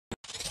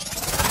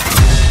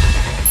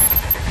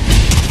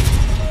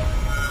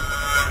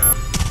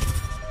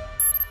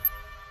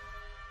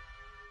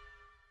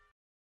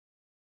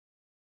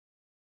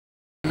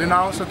then I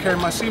also carry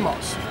my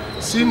CMOS.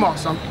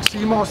 CMOS.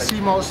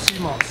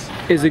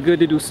 Is it good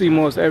to do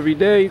CMOS every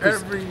day?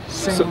 Every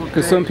single day.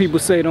 Because some people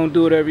say don't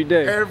do it every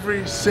day.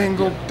 Every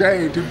single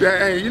day.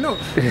 Hey, you know,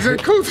 the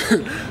cool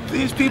thing,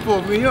 these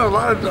people, you know, a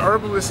lot of the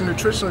herbalists and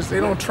nutritionists, they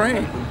don't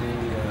train.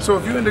 So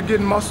if you end up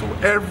getting muscle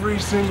every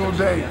single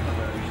day,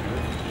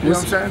 you know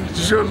what I'm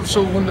saying?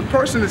 So when the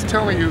person is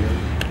telling you,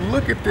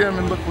 look at them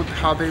and look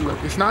how they look.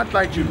 It's not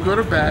like you're good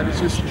or bad, it's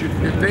just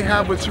if they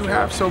have what you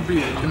have, so be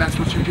it, and that's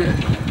what you get.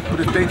 But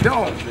if they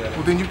don't,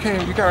 well then you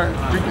gotta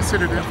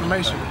reconsider the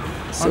information.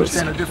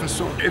 Understand a different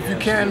source. If you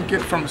can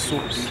get from a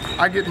source.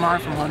 I get mine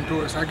from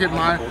Honduras. I get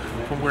mine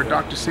from where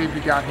Dr.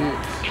 Sebi got his.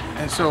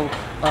 And so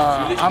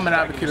I'm an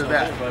advocate of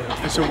that.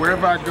 And so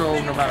wherever I go,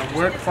 no matter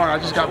where far, I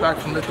just got back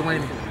from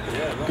Lithuania.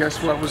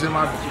 Guess what was in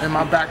my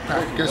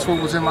backpack? Guess what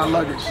was in my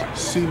luggage?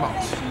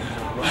 CMOS.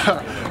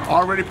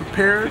 Already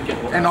prepared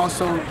and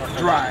also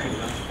dry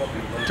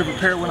to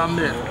prepare when I'm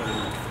there.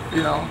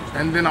 You know,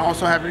 and then I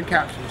also have it in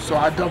capsules. So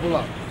I double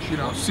up, you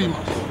know,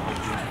 CMOS.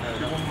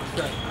 One more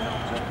step.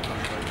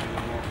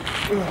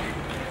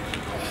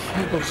 Let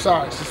me go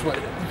sides this way.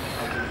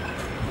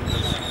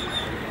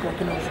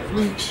 Working on the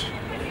bleach.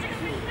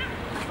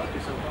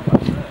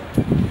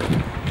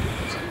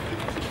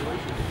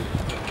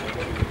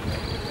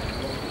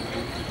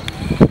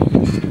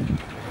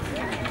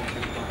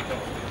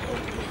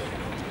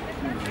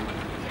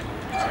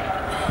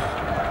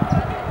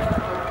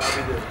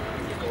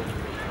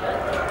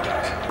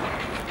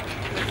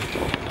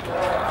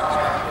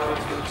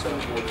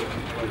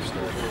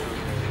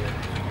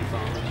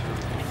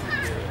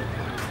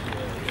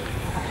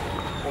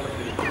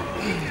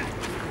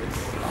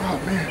 Oh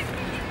man,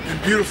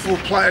 and beautiful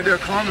Playa del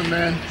Carmen,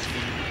 man.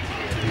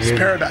 It's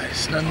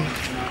paradise,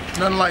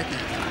 nothing like it.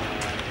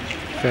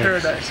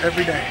 Paradise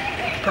every day.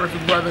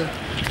 Perfect weather,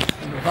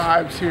 and the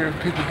vibes here,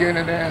 people getting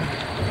it in.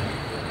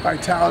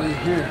 Vitality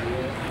here.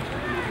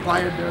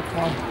 Playa del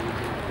Carmen.